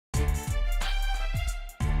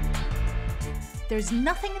There's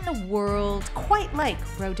nothing in the world quite like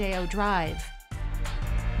Rodeo Drive.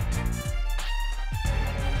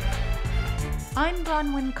 I'm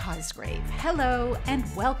Bronwyn Cosgrave. Hello and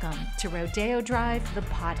welcome to Rodeo Drive, the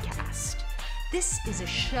podcast. This is a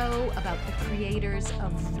show about the creators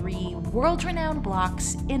of 3 world-renowned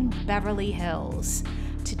blocks in Beverly Hills.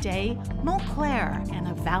 Today, Moncler and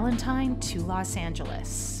a Valentine to Los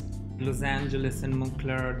Angeles. Los Angeles and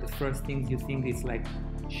Moncler, the first things you think is like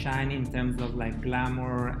shine in terms of like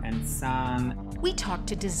glamour and sun. We talked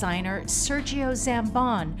to designer Sergio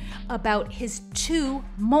Zambon about his 2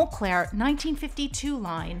 Moncler 1952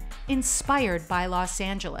 line inspired by Los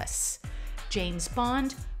Angeles. James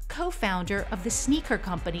Bond, co-founder of the sneaker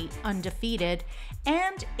company Undefeated,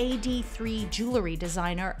 and AD.iii jewelry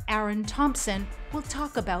designer Aaron Thompson will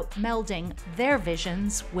talk about melding their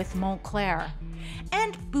visions with Moncler.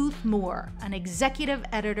 And Booth Moore, an executive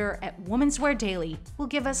editor at Women's Wear Daily, will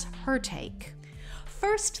give us her take.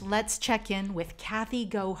 First, let's check in with Kathy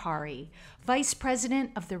Gohari, Vice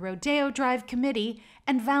President of the Rodeo Drive Committee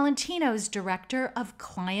and Valentino's Director of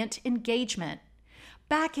Client Engagement.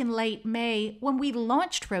 Back in late May, when we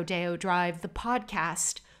launched Rodeo Drive, the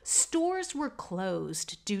podcast, stores were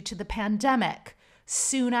closed due to the pandemic.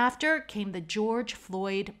 Soon after came the George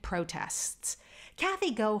Floyd protests.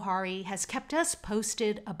 Kathy Gohari has kept us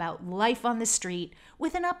posted about life on the street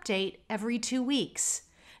with an update every 2 weeks.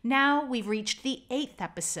 Now we've reached the 8th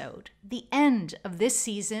episode, the end of this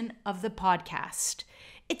season of the podcast.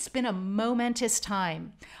 It's been a momentous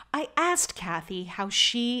time. I asked Kathy how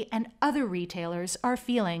she and other retailers are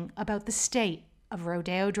feeling about the state of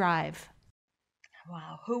Rodeo Drive.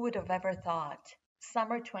 Wow, who would have ever thought?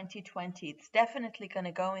 Summer 2020, it's definitely going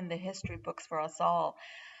to go in the history books for us all.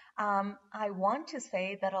 I want to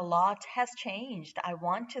say that a lot has changed. I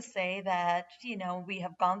want to say that, we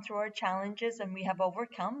have gone through our challenges and we have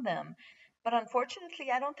overcome them. But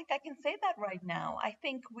unfortunately, I don't think I can say that right now. I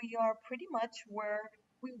think we are pretty much where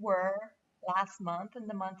we were last month and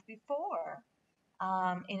the month before.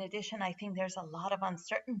 In addition, I think there's a lot of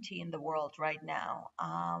uncertainty in the world right now.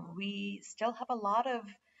 We still have a lot of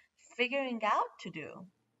figuring out to do.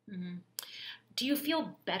 Mm-hmm. Do you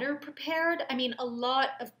feel better prepared? I mean, a lot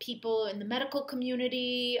of people in the medical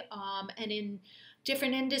community and in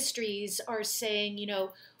different industries are saying,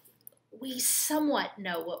 we somewhat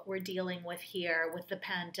know what we're dealing with here with the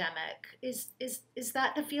pandemic. Is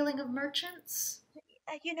that the feeling of merchants?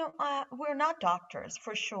 We're not doctors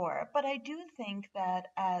for sure, but I do think that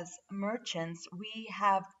as merchants, we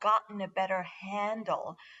have gotten a better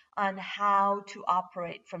handle on how to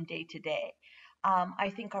operate from day to day.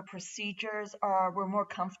 I think our procedures we're more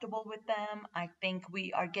comfortable with them. I think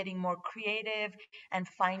we are getting more creative and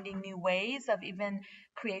finding new ways of even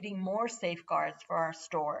creating more safeguards for our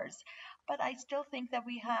stores. But I still think that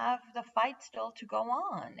we have the fight still to go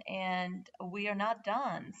on, and we are not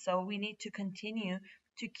done. So we need to continue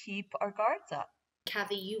to keep our guards up.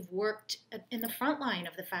 Kathy, you've worked in the front line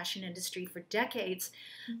of the fashion industry for decades.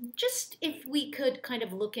 Mm-hmm. Just if we could kind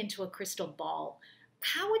of look into a crystal ball,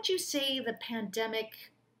 how would you say the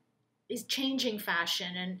pandemic is changing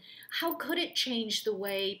fashion, and how could it change the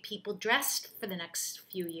way people dressed for the next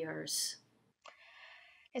few years?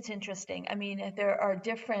 It's interesting. I mean, there are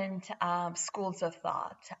different schools of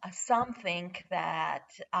thought. Some think that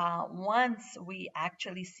once we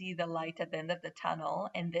actually see the light at the end of the tunnel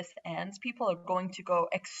and this ends, people are going to go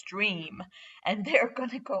extreme and they're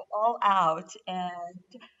going to go all out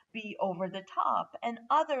and be over the top. And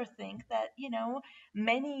others think that,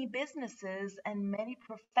 many businesses and many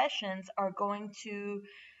professions are going to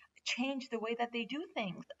change the way that they do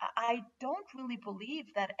things. I don't really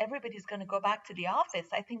believe that everybody's going to go back to the office.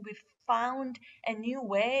 I think we've found a new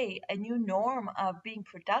way, a new norm of being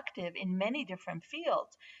productive in many different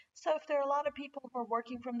fields. So if there are a lot of people who are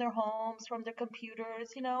working from their homes, from their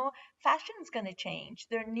computers, fashion is going to change.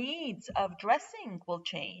 Their needs of dressing will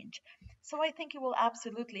change. So I think it will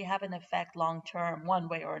absolutely have an effect long term, one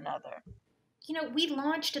way or another. We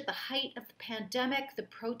launched at the height of the pandemic. The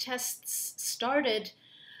protests started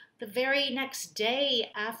the very next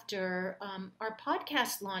day after our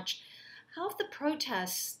podcast launched. How have the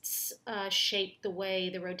protests shaped the way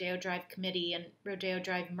the Rodeo Drive Committee and Rodeo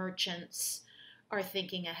Drive merchants are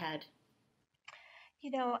thinking ahead?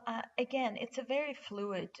 Again, it's a very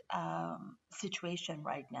fluid situation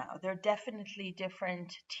right now. There are definitely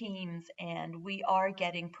different teams, and we are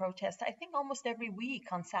getting protests. I think almost every week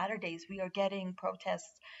on Saturdays, we are getting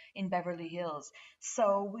protests in Beverly Hills.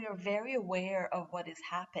 So we are very aware of what is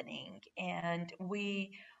happening. And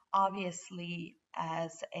we obviously,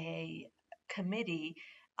 as a committee,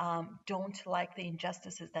 don't like the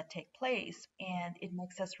injustices that take place. And it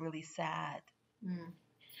makes us really sad. Mm.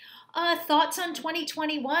 Thoughts on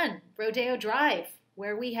 2021, Rodeo Drive?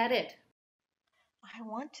 Where are we headed? I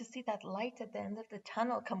want to see that light at the end of the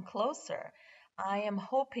tunnel come closer. I am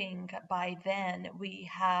hoping by then we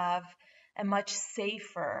have a much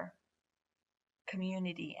safer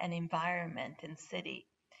community and environment and city.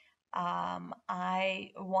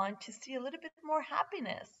 I want to see a little bit more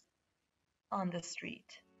happiness on the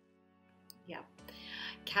street. Yeah.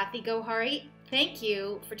 Kathy Gohari, thank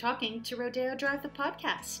you for talking to Rodeo Drive, the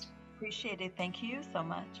podcast. Appreciate it. Thank you so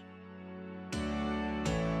much.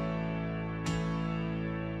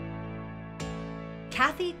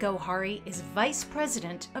 Kathy Gohari is Vice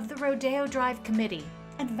President of the Rodeo Drive Committee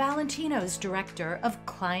and Valentino's Director of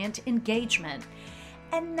Client Engagement.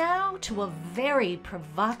 And now to a very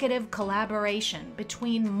provocative collaboration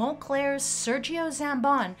between Moncler's Sergio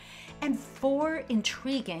Zambon and 4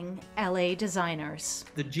 intriguing LA designers.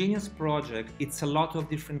 The Genius Project, it's a lot of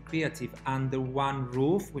different creative under one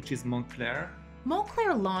roof, which is Moncler.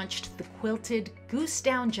 Moncler launched the quilted goose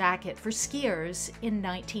down jacket for skiers in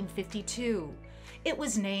 1952. It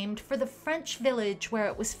was named for the French village where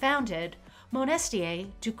it was founded, Monestier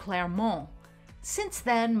du Clermont. Since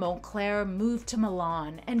then, Moncler moved to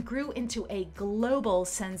Milan and grew into a global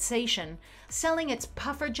sensation, selling its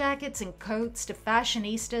puffer jackets and coats to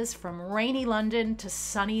fashionistas from rainy London to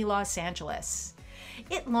sunny Los Angeles.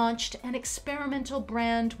 It launched an experimental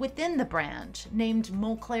brand within the brand named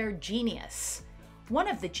Moncler Genius. One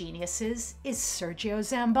of the geniuses is Sergio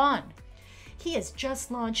Zambon. He has just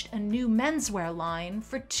launched a new menswear line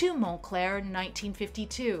for 2 Moncler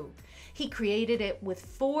 1952. He created it with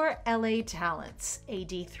 4 LA talents,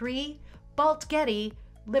 AD.iii, Balthazar Getty,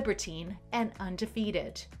 Libertine, and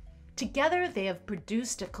Undefeated. Together, they have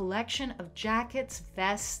produced a collection of jackets,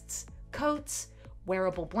 vests, coats,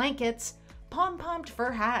 wearable blankets, pom-pommed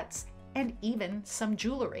fur hats, and even some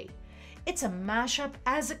jewelry. It's a mashup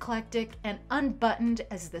as eclectic and unbuttoned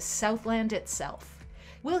as the Southland itself.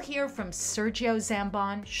 We'll hear from Sergio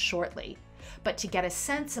Zambon shortly. But to get a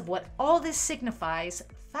sense of what all this signifies,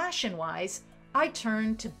 fashion-wise, I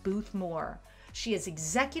turn to Booth Moore. She is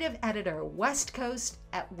executive editor West Coast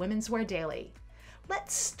at Women's Wear Daily.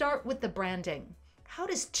 Let's start with the branding. How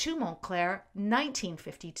does 2 Moncler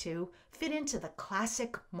 1952 fit into the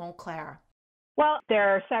classic Moncler? Well, there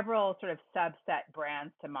are several sort of subset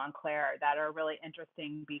brands to Moncler that are really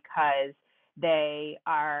interesting because they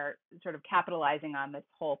are sort of capitalizing on this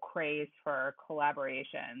whole craze for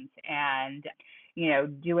collaborations and,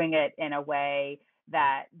 doing it in a way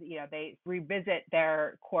that, they revisit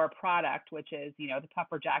their core product, which is, the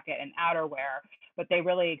puffer jacket and outerwear, but they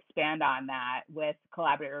really expand on that with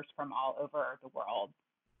collaborators from all over the world.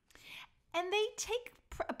 And they take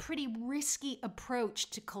a pretty risky approach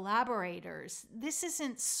to collaborators. This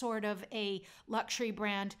isn't sort of a luxury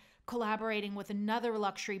brand collaborating with another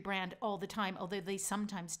luxury brand all the time, although they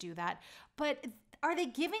sometimes do that. But are they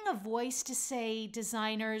giving a voice to, say,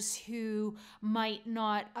 designers who might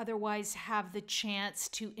not otherwise have the chance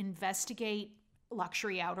to investigate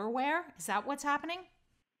luxury outerwear? Is that what's happening?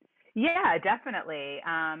 Yeah, definitely.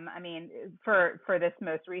 For this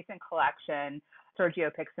most recent collection,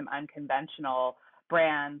 Sergio picked some unconventional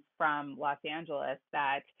brands from Los Angeles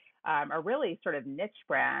that are really sort of niche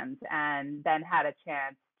brands, and then had a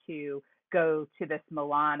chance to go to this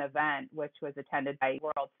Milan event, which was attended by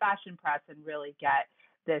World's Fashion Press, and really get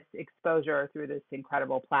this exposure through this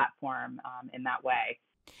incredible platform in that way.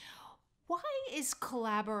 Why is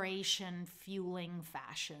collaboration fueling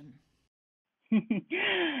fashion?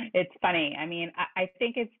 It's funny. I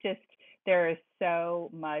think it's just there is so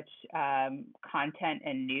much content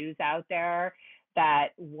and news out there that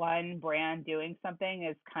one brand doing something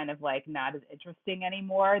is kind of like not as interesting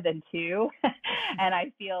anymore than 2. And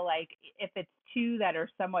I feel like if it's 2 that are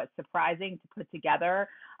somewhat surprising to put together,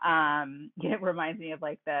 it reminds me of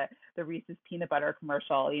like the Reese's peanut butter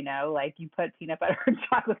commercial, like you put peanut butter and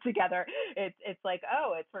chocolate together. It's like,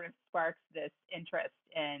 oh, it sort of sparks this interest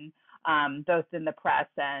in both in the press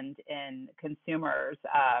and in consumers,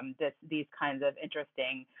 these kinds of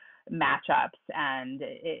interesting matchups, and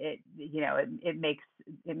it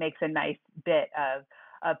makes a nice bit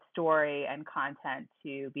of story and content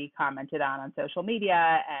to be commented on social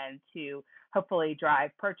media and to hopefully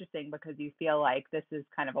drive purchasing, because you feel like this is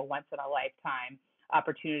kind of a once in a lifetime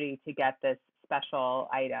opportunity to get this special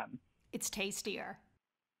item. It's tastier.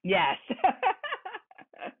 Yes.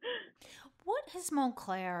 What has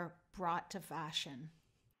Moncler brought to fashion?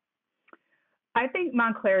 I think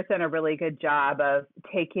Moncler's done a really good job of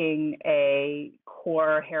taking a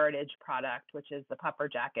core heritage product, which is the puffer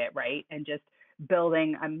jacket, right, and just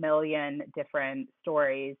building a million different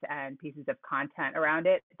stories and pieces of content around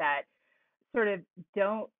it that sort of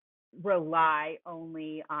don't rely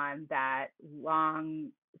only on that long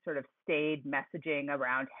sort of staid messaging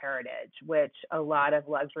around heritage, which a lot of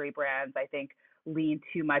luxury brands, I think, lean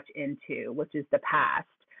too much into, which is the past.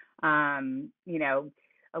 You know,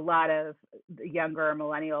 a lot of the younger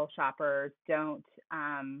millennial shoppers don't,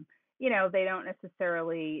 they don't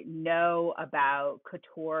necessarily know about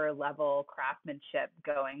couture level craftsmanship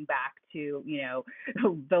going back to,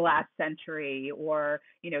 the last century, or,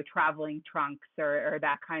 traveling trunks, or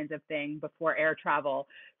that kinds of thing before air travel.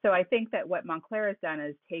 So I think that what Moncler has done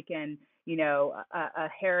is taken, a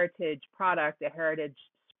heritage product, a heritage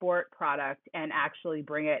sport product, and actually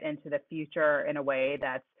bring it into the future in a way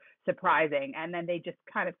that's surprising. And then they just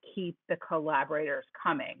kind of keep the collaborators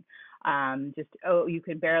coming. You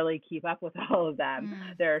can barely keep up with all of them.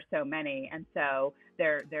 There are so many, and so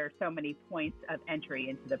there are so many points of entry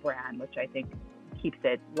into the brand, which I think keeps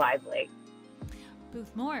it lively.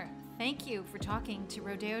 Booth Moore, thank you for talking to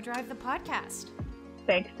Rodeo Drive, the podcast.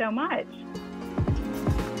 Thanks so much.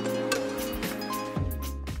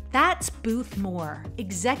 That's Booth Moore,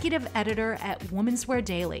 executive editor at Women's Wear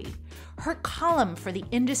Daily. Her column for the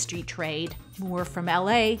industry trade, Moore from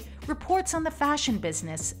LA, reports on the fashion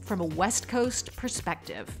business from a West Coast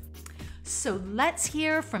perspective. So let's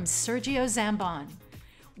hear from Sergio Zambon.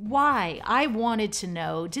 Why, I wanted to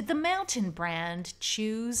know, did the Mountain brand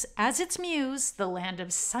choose as its muse the land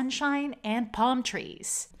of sunshine and palm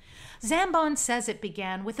trees? Zambon says it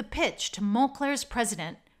began with a pitch to Moncler's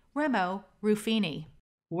president, Remo Ruffini.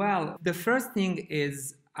 Well, the first thing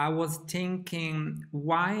is I was thinking,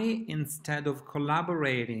 why instead of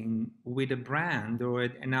collaborating with a brand or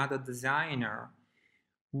another designer,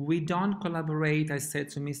 we don't collaborate, I said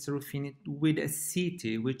to Mr. Ruffini, with a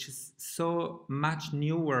city which is so much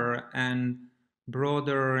newer and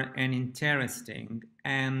broader and interesting.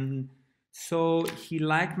 And so he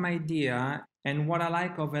liked my idea. And what I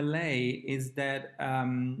like of LA is that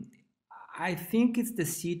I think it's the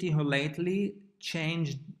city who lately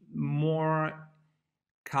changed more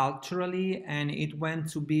culturally, and it went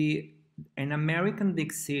to be an American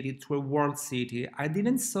big city to a world city. I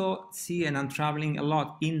didn't see, and I'm traveling a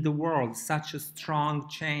lot in the world, such a strong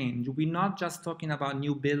change. We're not just talking about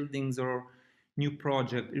new buildings or new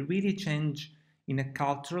projects. It really changed in a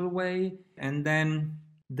cultural way. And then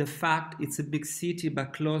the fact it's a big city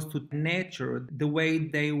but close to nature, the way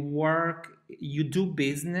they work, you do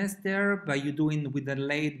business there, but you do it with a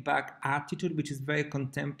laid-back attitude, which is very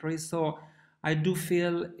contemporary. So I do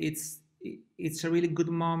feel it's a really good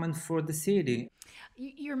moment for the city.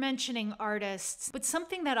 You're mentioning artists, but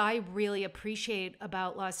something that I really appreciate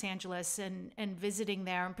about Los Angeles and visiting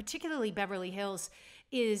there, and particularly Beverly Hills,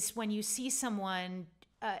 is when you see someone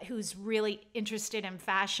who's really interested in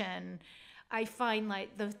fashion. I find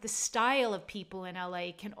like the style of people in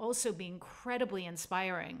LA can also be incredibly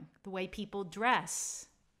inspiring, the way people dress.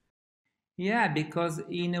 Yeah, because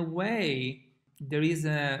in a way, there is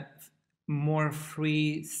a more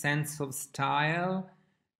free sense of style,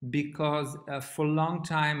 because for a long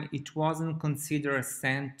time it wasn't considered a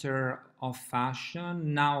center of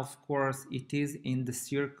fashion. Now, of course, it is in the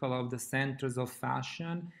circle of the centers of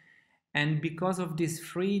fashion. And because of this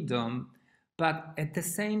freedom, but at the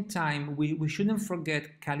same time, we shouldn't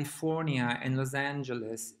forget California and Los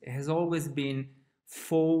Angeles has always been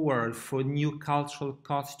forward for new cultural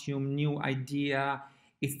costume, new idea.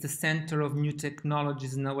 It's the center of new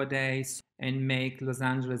technologies nowadays, and make Los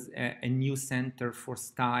Angeles a new center for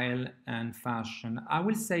style and fashion. I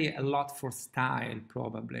will say a lot for style,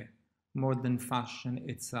 probably, more than fashion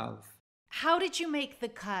itself. How did you make the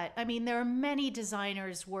cut? I mean, there are many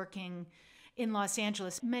designers working in Los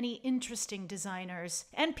Angeles, many interesting designers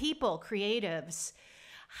and people, creatives.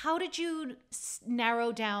 How did you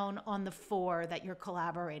narrow down on the 4 that you're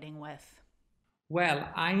collaborating with? Well,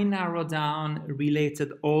 I narrow down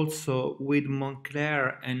related also with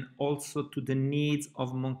Moncler and also to the needs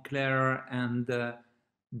of Moncler and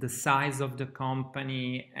the size of the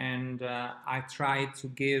company. And I try to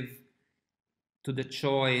give to the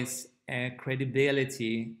choice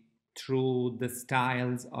credibility through the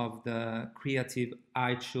styles of the creative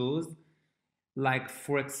I choose. Like,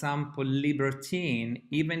 for example, Libertine,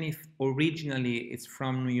 even if originally it's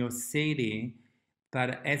from New York City,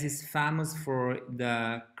 but as it's famous for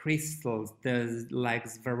the crystals, the like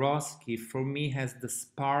Swarovski, for me has the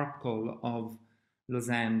sparkle of Los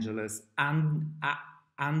Angeles. And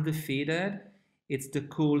Undefeated, it's the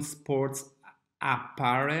cool sports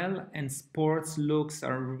apparel, and sports looks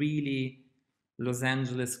are really Los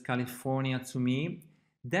Angeles, California to me.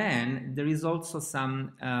 Then there is also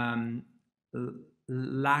some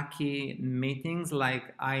lucky meetings.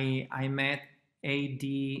 Like I met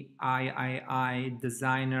AD.iii,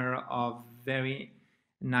 designer of very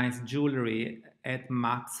nice jewelry at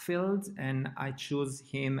Maxfield, and I choose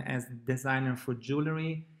him as designer for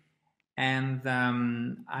jewelry. And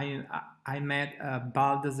I met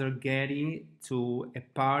Balthazar Getty to a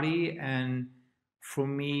party, and for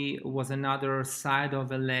me it was another side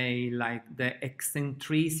of LA, like the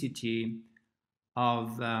eccentricity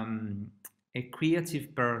of a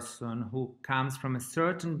creative person who comes from a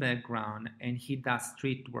certain background and he does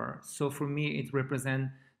streetwear. So for me, it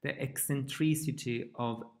represents the eccentricity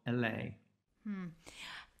of LA.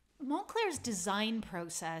 Moncler's design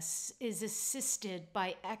process is assisted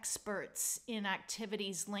by experts in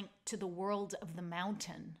activities linked to the world of the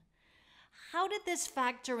mountain. How did this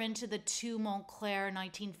factor into the two Moncler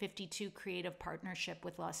 1952 creative partnership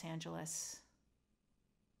with Los Angeles?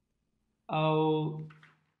 Oh,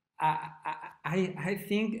 I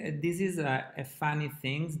think this is a funny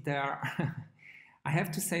thing. There, I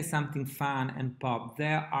have to say something fun and pop.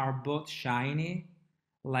 They are both shiny,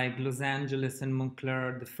 like Los Angeles and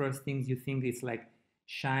Moncler. The first things you think is like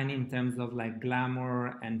shiny in terms of like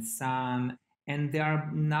glamour and sun. And they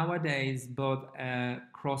are nowadays both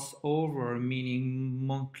crossover, meaning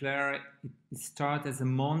Moncler it started as a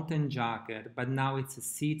mountain jacket, but now it's a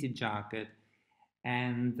city jacket.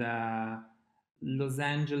 And Los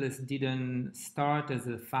Angeles didn't start as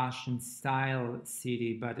a fashion style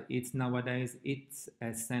city, but it's nowadays it's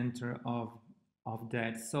a center of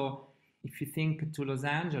that. So if you think to Los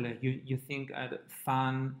Angeles, you think at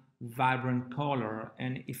fun, vibrant color.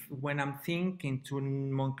 And if when I'm thinking to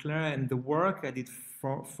Moncler and the work I did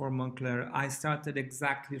for Moncler, I started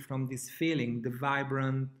exactly from this feeling, the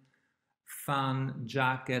vibrant, fun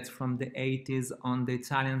jackets from the 80s on the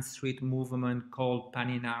Italian street movement called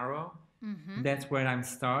Paninaro. Mm-hmm. That's where I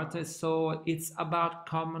started. So it's about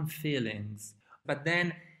common feelings. But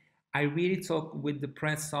then I really talk with the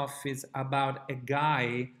press office about a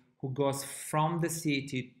guy who goes from the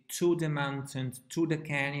city to the mountains, to the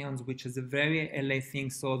canyons, which is a very LA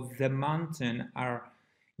thing. So the mountain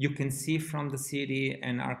you can see from the city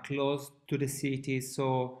and are close to the city.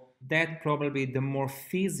 So that probably the more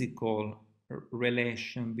physical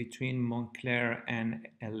relation between Moncler and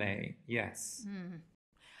LA. Yes. Mm.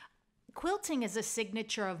 Quilting is a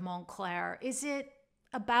signature of Moncler. Is it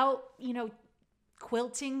about,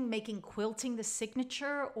 quilting, making quilting the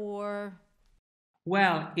signature, or?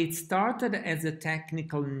 Well, it started as a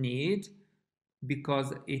technical need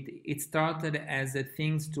because it started as a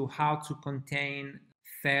things to how to contain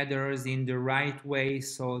feathers in the right way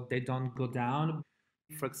so they don't go down.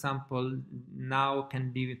 For example, now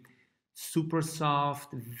can be super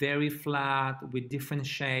soft, very flat with different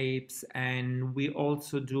shapes, and we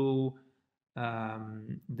also do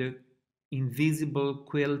the invisible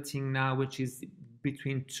quilting now, which is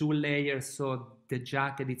between two layers, so the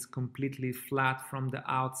jacket is completely flat from the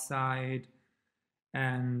outside,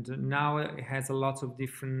 and now it has a lot of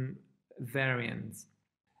different variants,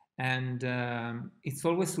 and it's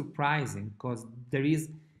always surprising because there is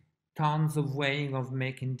tons of ways of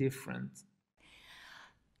making different.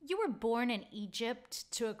 You were born in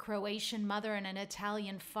Egypt to a Croatian mother and an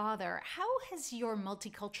Italian father. How has your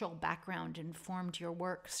multicultural background informed your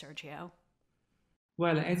work, Sergio?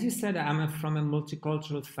 Well, as you said, I'm from a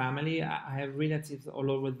multicultural family. I have relatives all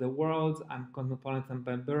over the world. I'm cosmopolitan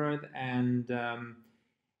by birth, and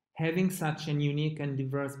having such a unique and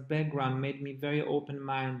diverse background made me very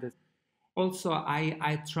open-minded. Also,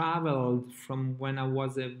 I traveled from when I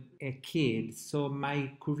was a kid. So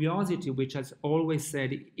my curiosity, which has always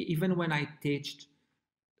said, even when I taught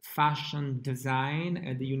fashion design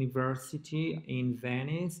at the university in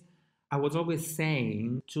Venice, I was always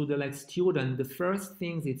saying to the student, the first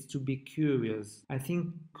thing is to be curious. I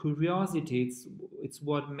think curiosity, it's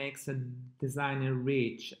what makes a designer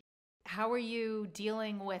rich. How are you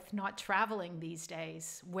dealing with not traveling these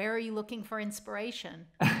days? Where are you looking for inspiration?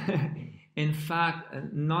 In fact,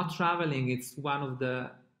 not traveling, it's one of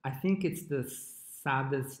I think it's the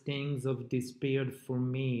saddest things of this period for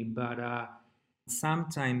me, but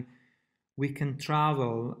sometimes we can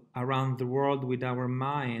travel around the world with our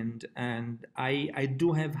mind, and I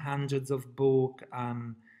do have hundreds of books.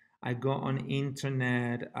 I go on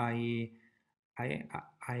internet, I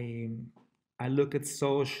look at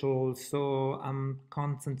social, so I'm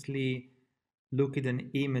constantly look at an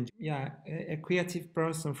image. Yeah, a creative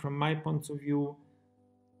person, from my point of view,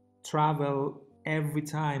 travel every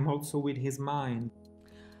time, also with his mind.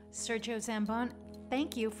 Sergio Zambon,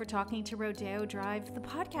 thank you for talking to Rodeo Drive, the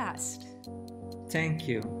podcast. Thank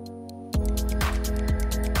you.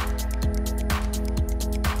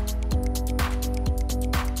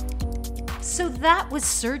 So that was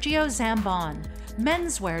Sergio Zambon,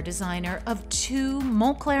 menswear designer of 2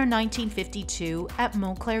 Moncler 1952 at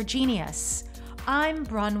Moncler Genius. I'm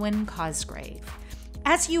Bronwyn Cosgrave.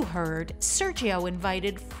 As you heard, Sergio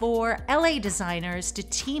invited 4 LA designers to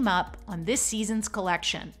team up on this season's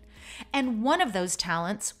collection. And one of those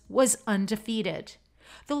talents was Undefeated.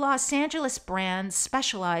 The Los Angeles brand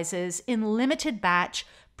specializes in limited batch,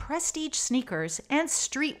 prestige sneakers and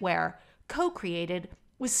streetwear, co-created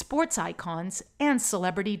with sports icons and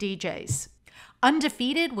celebrity DJs.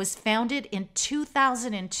 Undefeated was founded in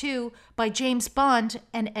 2002 by James Bond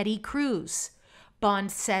and Eddie Cruz.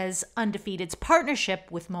 Bond says Undefeated's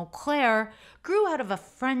partnership with Moncler grew out of a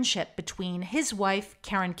friendship between his wife,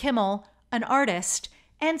 Karen Kimmel, an artist,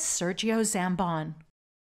 and Sergio Zambon.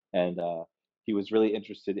 And he was really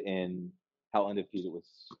interested in how Undefeated was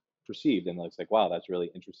perceived. And it's like, wow, that's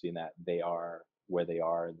really interesting that they are where they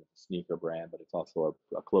are in the sneaker brand, but it's also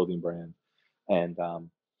a clothing brand. And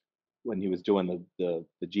when he was doing the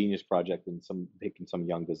Genius Project and picking some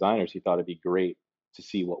young designers, he thought it'd be great to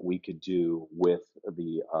see what we could do with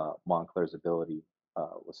the Moncler's ability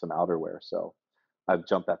with some outerwear. So I've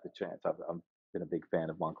jumped at the chance. I've been a big fan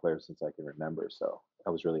of Moncler since I can remember. So I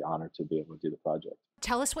was really honored to be able to do the project.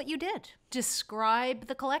 Tell us what you did. Describe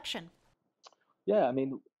the collection. Yeah, I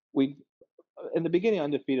mean, we in the beginning,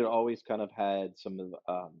 Undefeated always kind of had some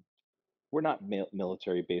of we're not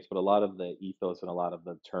military based, but a lot of the ethos and a lot of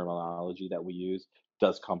the terminology that we use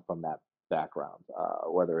does come from that background,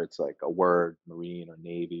 whether it's like a word, Marine or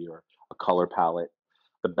Navy, or a color palette,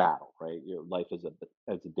 the battle, right? Life is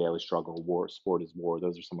a daily struggle, war, sport is war.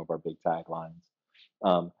 Those are some of our big taglines.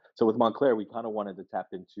 So with Moncler, we kind of wanted to tap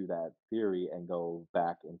into that theory and go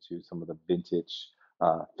back into some of the vintage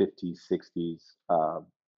 50s, 60s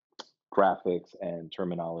graphics and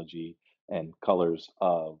terminology and colors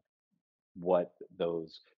of what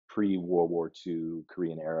those pre-World War II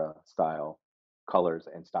Korean era style colors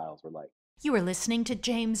and styles were like. You are listening to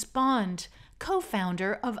James Bond,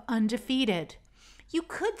 co-founder of Undefeated. You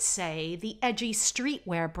could say the edgy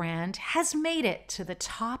streetwear brand has made it to the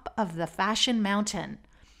top of the fashion mountain.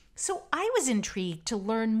 So I was intrigued to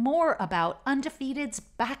learn more about Undefeated's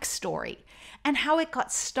backstory and how it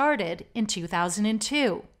got started in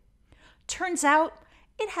 2002. Turns out,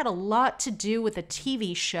 it had a lot to do with a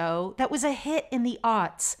TV show that was a hit in the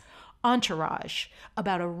aughts, Entourage,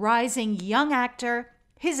 about a rising young actor,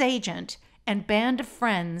 his agent, and band of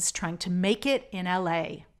friends trying to make it in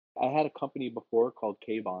LA. I had a company before called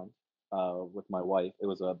K-Bond with my wife. It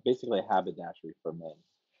was basically a haberdashery for men.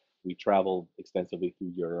 We traveled extensively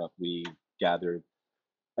through Europe. We gathered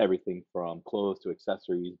everything from clothes to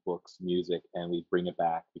accessories, books, music, and we bring it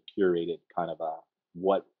back. We curated kind of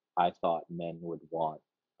what I thought men would want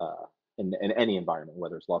in any environment,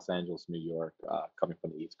 whether it's Los Angeles, New York, coming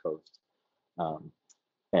from the East Coast.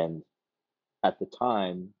 And at the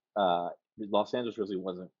time, Los Angeles really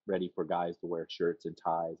wasn't ready for guys to wear shirts and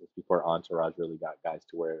ties. It's before Entourage really got guys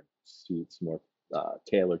to wear suits more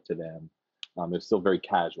tailored to them. It was still very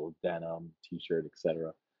casual, denim, t-shirt,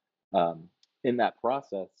 etc. In that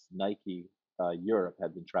process, Nike Europe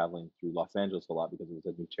had been traveling through Los Angeles a lot because it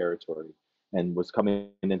was a new territory and was coming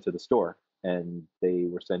into the store. And they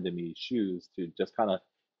were sending me shoes to just kind of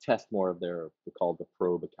test more of their, we called the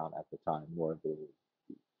probe account at the time, more of the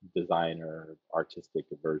designer, artistic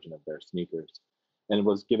version of their sneakers, and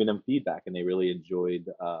was giving them feedback. And they really enjoyed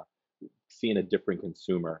seeing a different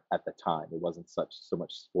consumer at the time. It wasn't so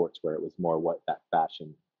much sportswear. It was more what that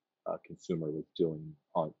fashion consumer was doing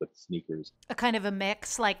with sneakers. A kind of a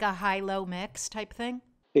mix, like a high-low mix type thing?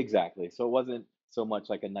 Exactly. So it wasn't so much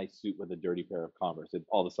like a nice suit with a dirty pair of Converse. It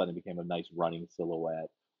all of a sudden became a nice running silhouette,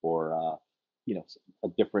 or a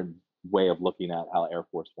different way of looking at how Air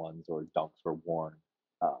Force Ones or Dunks were worn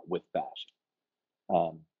with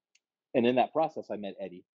fashion. And in that process, I met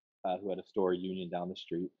Eddie, who had a store Union down the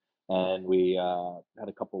street, and we had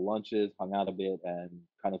a couple lunches, hung out a bit, and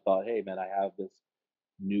kind of thought, hey man, I have this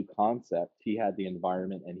new concept. He had the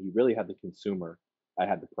environment, and he really had the consumer. I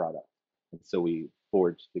had the product, and so we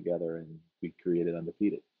forged together, and we created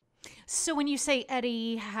Undefeated. So when you say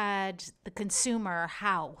Eddie had the consumer,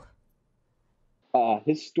 how?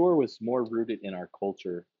 His store was more rooted in our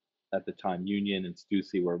culture at the time. Union and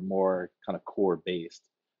Stussy were more kind of core based,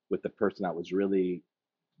 with the person that was really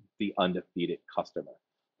the Undefeated customer.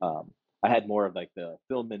 I had more of like the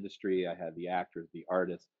film industry. I had the actors, the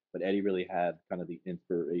artists, but Eddie really had kind of the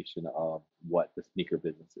inspiration of what the sneaker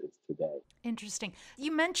business is today. Interesting.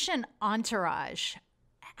 You mentioned Entourage.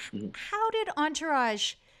 Mm-hmm. How did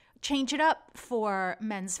Entourage change it up for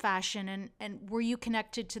men's fashion, and were you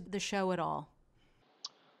connected to the show at all?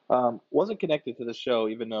 Wasn't connected to the show,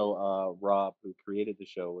 even though Rob, who created the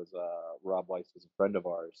show, was Rob Weiss was a friend of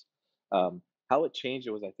ours. How it changed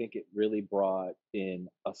it was I think it really brought in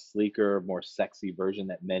a sleeker, more sexy version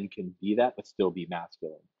that men can be that, but still be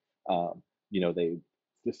masculine. Um, you know, the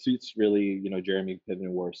suits really, Jeremy Piven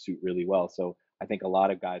wore a suit really well. So I think a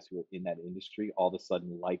lot of guys who are in that industry all of a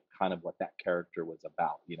sudden like kind of what that character was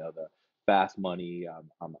about. The fast money.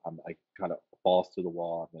 I'm like kind of balls to the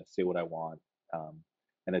wall. I'm gonna say what I want. Um,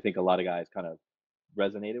 and I think a lot of guys kind of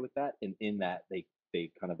resonated with that, and in that they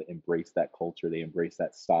kind of embrace that culture, they embrace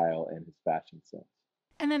that style and his fashion sense.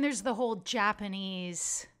 And then there's the whole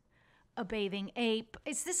Japanese, a bathing ape.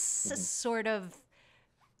 Is this a Mhm. sort of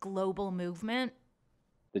global movement?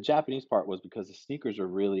 The Japanese part was because the sneakers are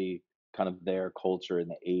really kind of their culture in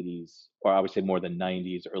the 80s, or I would say more the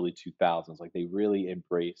 90s, early 2000s. Like they really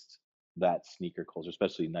embraced that sneaker culture,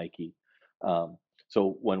 especially Nike. Um,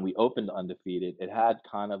 so when we opened Undefeated, it had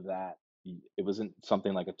kind of that, it wasn't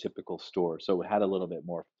something like a typical store. So it had a little bit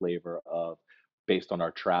more flavor of based on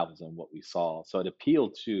our travels and what we saw. So it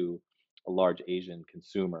appealed to a large Asian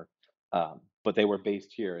consumer, but they were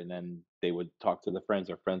based here, and then they would talk to the friends.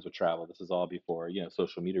 Their friends would travel. This is all before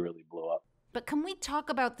social media really blew up. But can we talk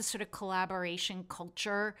about the sort of collaboration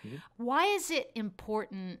culture? Mhm. Why is it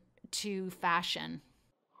important to fashion?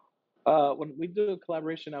 When we do a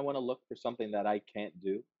collaboration, I want to look for something that I can't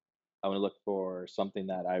do. I want to look for something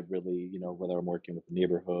that I really, whether I'm working with the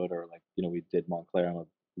neighborhood or like, we did Moncler. I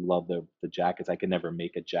love the jackets. I can never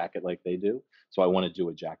make a jacket like they do, so I want to do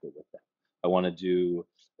a jacket with them. I want to do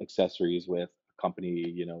accessories with a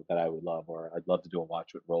company, that I would love, or I'd love to do a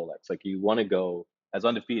watch with Rolex. Like you want to go as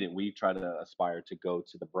Undefeated. We try to aspire to go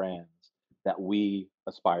to the brands that we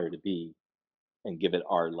aspire to be and give it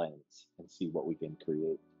our lens and see what we can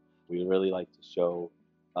create. We really like to show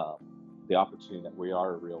um, the opportunity that we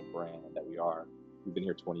are a real brand and that we've been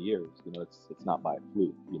here 20 years. It's not by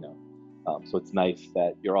fluke. So it's nice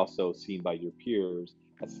that you're also seen by your peers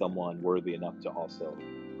as someone worthy enough to also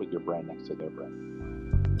put your brand next to their brand.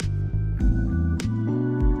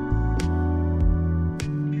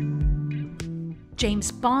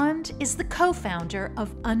 James Bond is the co-founder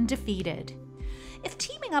of Undefeated. If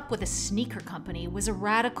teaming up with a sneaker company was a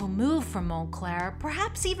radical move for Moncler,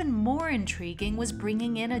 perhaps even more intriguing was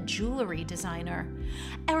bringing in a jewelry designer.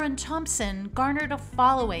 Aaron Thompson garnered a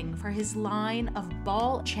following for his line of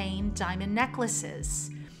ball chain diamond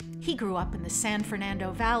necklaces. He grew up in the San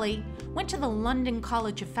Fernando Valley, went to the London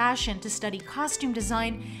College of Fashion to study costume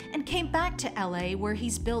design, and came back to LA where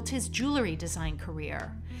he's built his jewelry design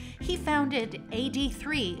career. He founded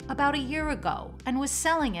AD.iii about a year ago and was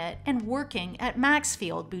selling it and working at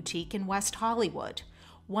Maxfield Boutique in West Hollywood.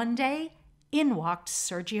 One day, in walked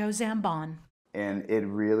Sergio Zambon. And it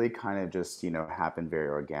really kind of just, happened very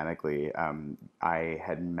organically. I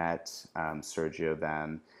had met Sergio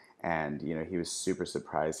then, and he was super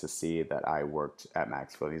surprised to see that I worked at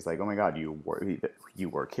Maxfield. He's like, "Oh my God, you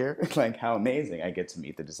work here? Like, how amazing! I get to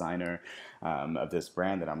meet the designer of this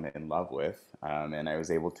brand that I'm in love with." And I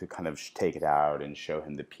was able to kind of take it out and show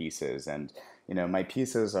him the pieces. And my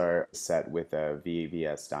pieces are set with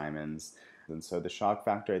VVS diamonds. And so the shock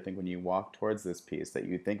factor, I think, when you walk towards this piece that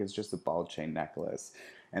you think is just a ball chain necklace,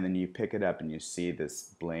 and then you pick it up and you see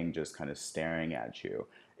this bling just kind of staring at you,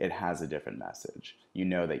 it has a different message. You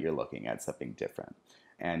know that you're looking at something different.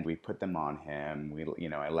 And we put them on him.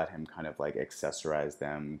 I let him kind of like accessorize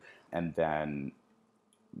them. And then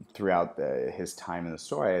throughout his time in the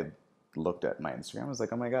store, I looked at my Instagram. I was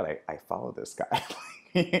like, oh my God, I follow this guy.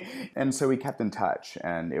 And so we kept in touch.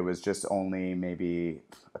 And it was just only maybe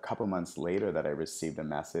a couple months later that I received a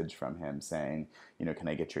message from him saying, can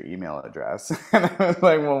I get your email address? And I was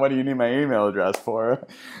like, well, what do you need my email address for?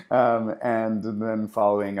 And then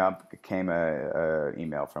following up came a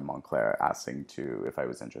email from Moncler asking if I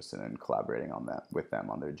was interested in collaborating with them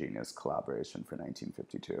on their Genius collaboration for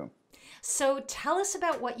 1952. So tell us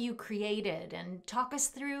about what you created and talk us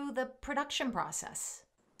through the production process.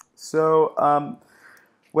 So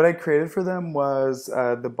what I created for them was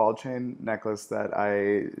the ball chain necklace that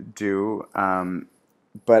I do,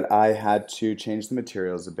 but I had to change the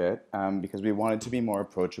materials a bit because we wanted to be more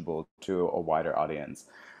approachable to a wider audience.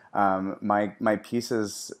 My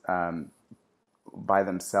pieces by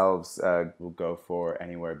themselves will go for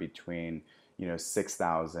anywhere between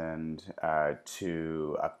 6,000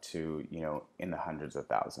 to up to in the hundreds of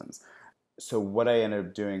thousands. So what I ended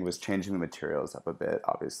up doing was changing the materials up a bit,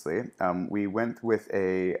 obviously. We went with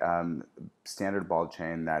a standard ball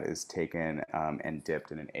chain that is taken and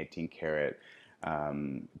dipped in an 18 karat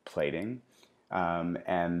plating.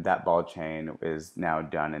 And that ball chain is now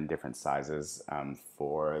done in different sizes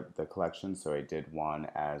for the collection. So I did one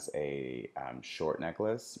as a short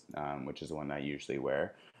necklace, which is the one I usually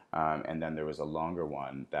wear. And then there was a longer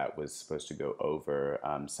one that was supposed to go over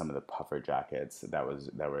some of the puffer jackets that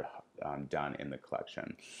were done in the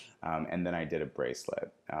collection. And then I did a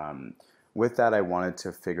bracelet. With that, I wanted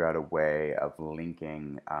to figure out a way of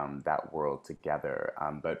linking that world together,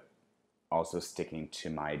 but also sticking to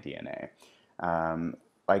my DNA.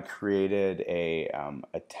 I created a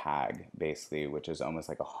tag, basically, which is almost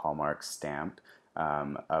like a hallmark stamp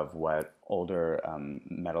of what older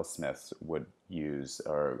metalsmiths would use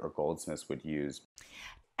or goldsmiths would use.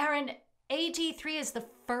 Aaron, AD.iii is the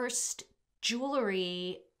first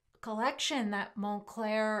jewelry collection that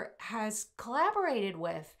Moncler has collaborated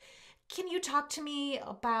with. Can you talk to me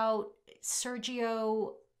about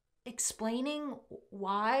Sergio explaining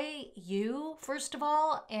why you, first of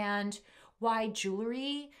all, and why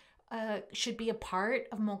jewelry should be a part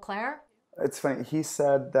of Moncler? It's funny. He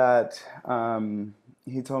said that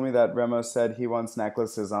he told me that Remo said he wants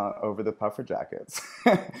necklaces over the puffer jackets,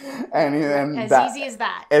 and as easy as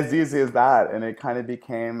that. As easy as that, and it kind of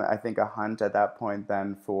became, I think, a hunt at that point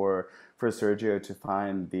then for Sergio to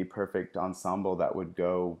find the perfect ensemble that would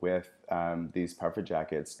go with these puffer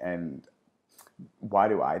jackets. And why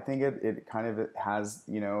do I think it kind of has,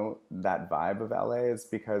 that vibe of LA? It's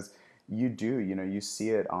because you see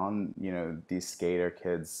it on, these skater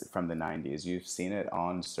kids from the 90s. You've seen it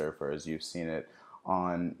on surfers. You've seen it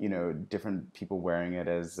on, different people wearing it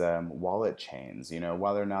as wallet chains,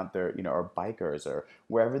 whether or not they're, or bikers or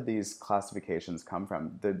wherever these classifications come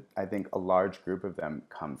from. I think a large group of them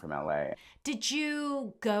come from LA. Did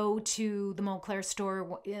you go to the Moncler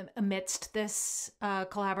store amidst this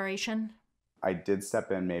collaboration? I did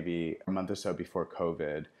step in maybe a month or so before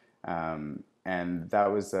COVID. And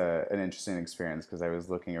that was an interesting experience because I was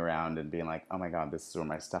looking around and being like, oh my God, this is where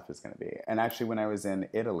my stuff is going to be. And actually, when I was in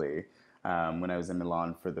Italy, when I was in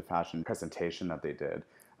Milan for the fashion presentation that they did,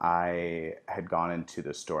 I had gone into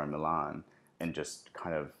the store in Milan and just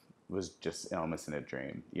kind of was just almost in a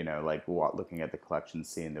dream, like looking at the collection,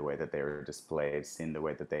 seeing the way that they were displayed, seeing the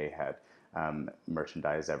way that they had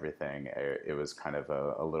merchandised everything. It was kind of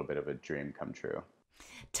a little bit of a dream come true.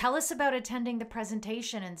 Tell us about attending the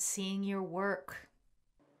presentation and seeing your work.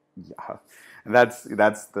 Yeah, that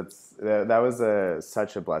was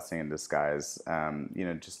such a blessing in disguise.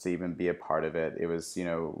 Just to even be a part of it. It was,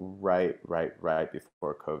 right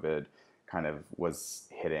before COVID kind of was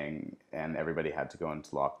hitting, and everybody had to go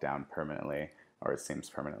into lockdown permanently, or it seems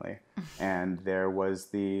permanently. And there was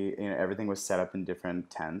everything was set up in different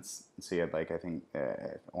tents. So you had I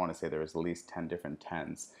want to say there was at least 10 different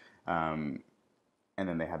tents. And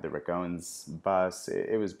then they had the Rick Owens bus.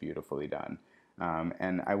 It was beautifully done.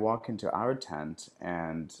 And I walk into our tent,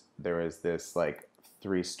 and there is this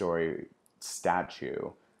 3-story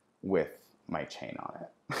statue with my chain on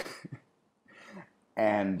it.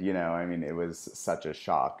 And, it was such a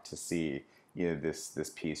shock to see,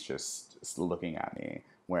 this piece just looking at me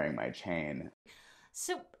wearing my chain.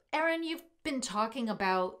 So, Aaron, you've been talking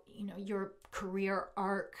about, your career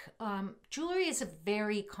arc. Jewelry is a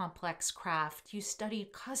very complex craft. You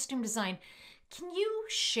studied costume design. Can you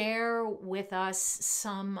share with us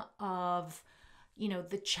some of,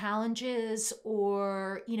 the challenges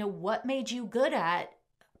or, what made you good at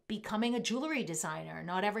becoming a jewelry designer?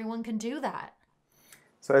 Not everyone can do that.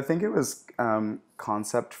 So I think it was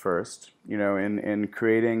concept first, in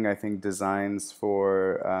creating, I think, designs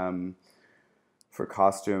for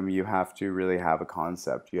costume. You have to really have a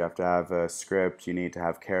concept. You have to have a script. You need to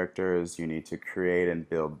have characters. You need to create and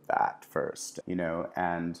build that first,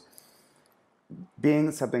 and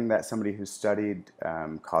being somebody who studied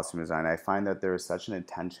costume design, I find that there is such an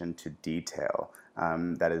attention to detail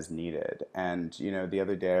that is needed. And the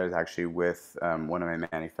other day I was actually with one of my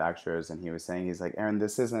manufacturers, and he was saying, he's like, Aaron,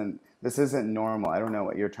 this isn't normal. I don't know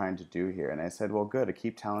what you're trying to do here. And I said, well, good.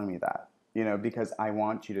 Keep telling me that, because I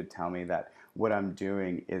want you to tell me that what I'm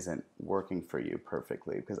doing isn't working for you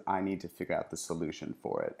perfectly, because I need to figure out the solution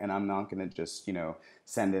for it. And I'm not going to just,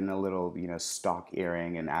 send in a little, stock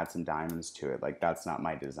earring and add some diamonds to it. That's not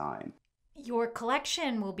my design. Your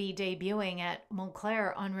collection will be debuting at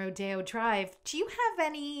Moncler on Rodeo Drive. Do you have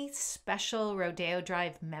any special Rodeo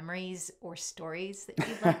Drive memories or stories that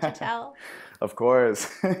you'd like to tell? Of course.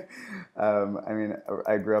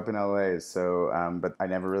 I grew up in LA, so but I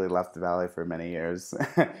never really left the Valley for many years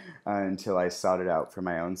until I sought it out for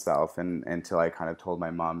my own self, and until I kind of told my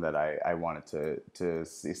mom that I wanted to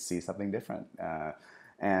see something different.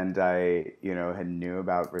 And I, had knew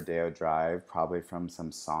about Rodeo Drive probably from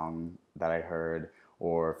some song that I heard,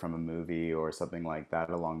 or from a movie or something like that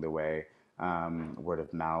along the way, word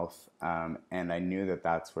of mouth. And I knew that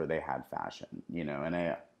that's where they had fashion, you know, and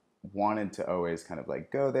I wanted to always kind of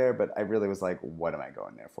like go there, but I really was like, what am I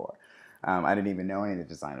going there for? I didn't even know any of the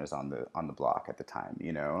designers on the block at the time,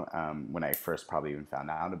 you know, when I first probably even found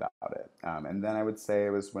out about it. And then I would say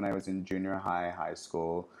it was when I was in junior high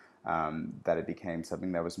school, that it became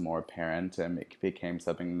something that was more apparent, and it became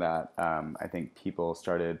something that I think people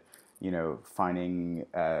started, you know, finding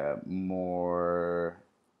more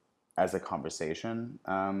as a conversation.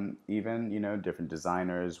 Even, you know, different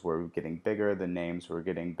designers were getting bigger, the names were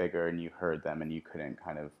getting bigger, and you heard them and you couldn't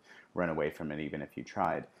kind of run away from it even if you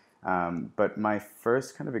tried. But my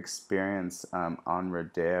first kind of experience on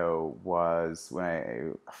Rodeo was when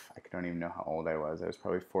I don't even know how old I was. I was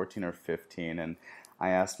probably 14 or 15, and I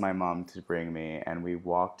asked my mom to bring me, and we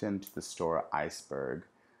walked into the store Iceberg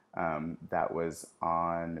that was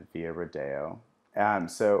on Via Rodeo.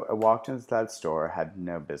 So I walked into that store, had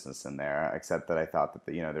no business in there, except that I thought that,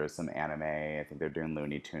 you know, there was some anime. I think they were doing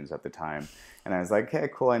Looney Tunes at the time. And I was like, hey,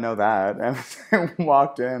 cool, I know that. And I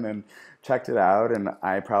walked in and checked it out, and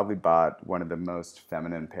I probably bought one of the most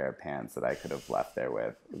feminine pair of pants that I could have left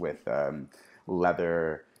there with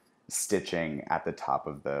leather stitching at the top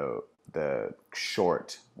of the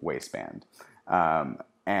short waistband.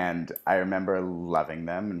 And I remember loving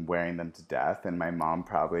them and wearing them to death. And my mom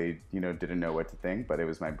probably, you know, didn't know what to think, but it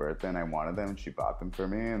was my birthday and I wanted them, and she bought them for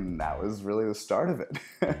me. And that was really the start of it.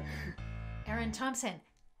 Erin Thompson,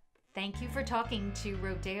 thank you for talking to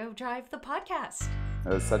Rodeo Drive, the podcast. It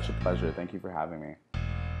was such a pleasure. Thank you for having me.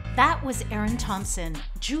 That was Erin Thompson,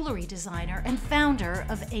 jewelry designer and founder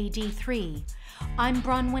of AD.iii. I'm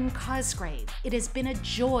Bronwyn Cosgrave. It has been a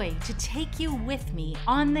joy to take you with me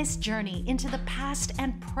on this journey into the past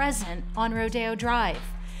and present on Rodeo Drive.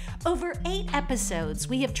 Over 8 episodes,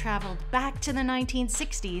 we have traveled back to the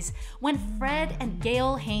 1960s when Fred and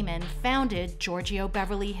Gail Heyman founded Giorgio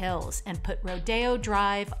Beverly Hills and put Rodeo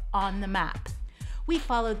Drive on the map. We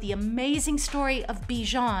followed the amazing story of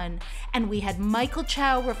Bijan, and we had Michael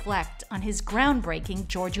Chow reflect on his groundbreaking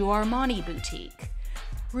Giorgio Armani boutique.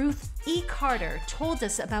 Ruth E. Carter told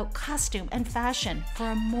us about costume and fashion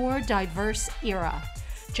for a more diverse era.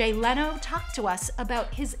 Jay Leno talked to us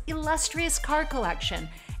about his illustrious car collection,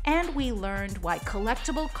 and we learned why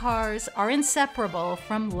collectible cars are inseparable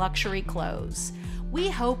from luxury clothes. We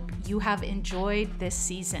hope you have enjoyed this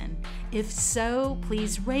season. If so,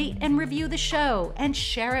 please rate and review the show and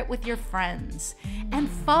share it with your friends. And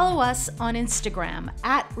follow us on Instagram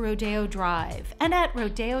at Rodeo Drive and at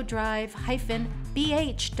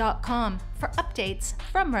rodeodrive-bh.com for updates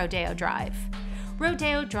from Rodeo Drive.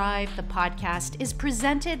 Rodeo Drive, the podcast, is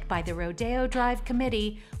presented by the Rodeo Drive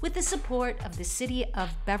Committee with the support of the City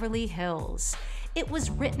of Beverly Hills. It was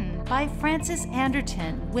written by Francis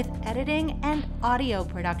Anderton with editing and audio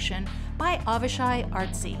production by Avishai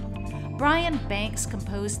Artsy. Brian Banks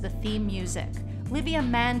composed the theme music. Livia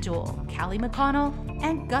Mandul, Callie McConnell,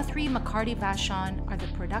 and Guthrie McCarty-Vachon are the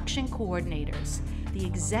production coordinators. The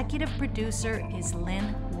executive producer is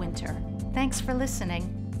Lynn Winter. Thanks for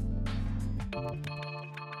listening.